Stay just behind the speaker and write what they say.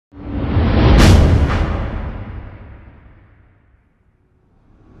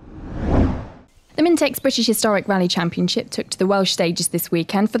The Mintex British Historic Rally Championship took to the Welsh stages this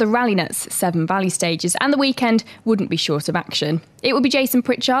weekend for the Rallynuts Severn Valley stages, and the weekend wouldn't be short of action. It would be Jason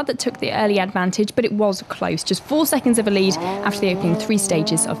Pritchard that took the early advantage, but it was close, just 4 seconds of a lead after the opening 3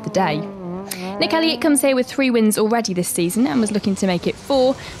 stages of the day. Nick Elliott comes here with 3 wins already this season and was looking to make it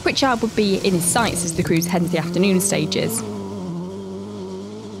 4. Pritchard would be in his sights as the crews head into the afternoon stages.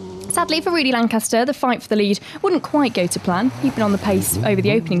 Sadly for Reedy Lancaster, the fight for the lead wouldn't quite go to plan. He'd been on the pace over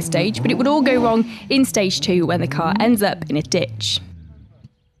the opening stage, but it would all go wrong in stage 2 when the car ends up in a ditch.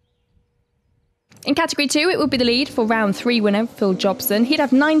 In Category 2, it would be the lead for round 3 winner Phil Jobson. He'd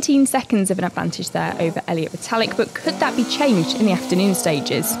have 19 seconds of an advantage there over Elliott Vitalik, but could that be changed in the afternoon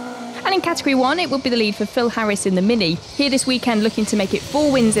stages? And in Category 1, it would be the lead for Phil Harris in the Mini. Here this weekend looking to make it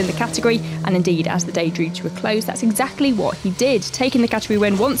 4 wins in the category, and indeed, as the day drew to a close, that's exactly what he did, taking the category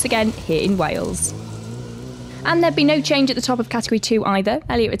win once again here in Wales. And there'd be no change at the top of Category 2 either.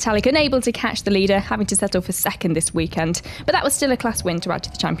 Elliott Vitalik unable to catch the leader, having to settle for second this weekend, but that was still a class win to add to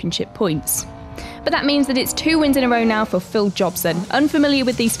the championship points. But that means that it's 2 wins in a row now for Phil Jobson, unfamiliar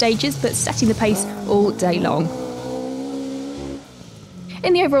with these stages, but setting the pace all day long.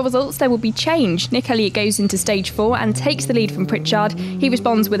 In the overall results, there will be change. Nick Elliott goes into stage 4 and takes the lead from Pritchard. He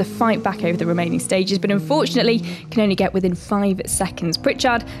responds with a fight back over the remaining stages, but unfortunately can only get within 5 seconds.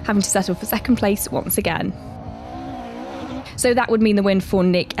 Pritchard having to settle for second place once again. So that would mean the win for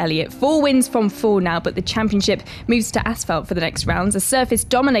Nick Elliott. 4 wins from 4 now, but the championship moves to asphalt for the next rounds, a surface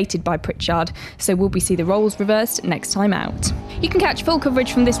dominated by Pritchard, so will we see the roles reversed next time out? You can catch full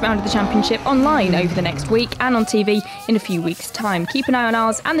coverage from this round of the championship online over the next week and on TV in a few weeks' time. Keep an eye on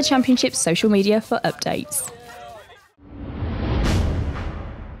ours and the championship's social media for updates.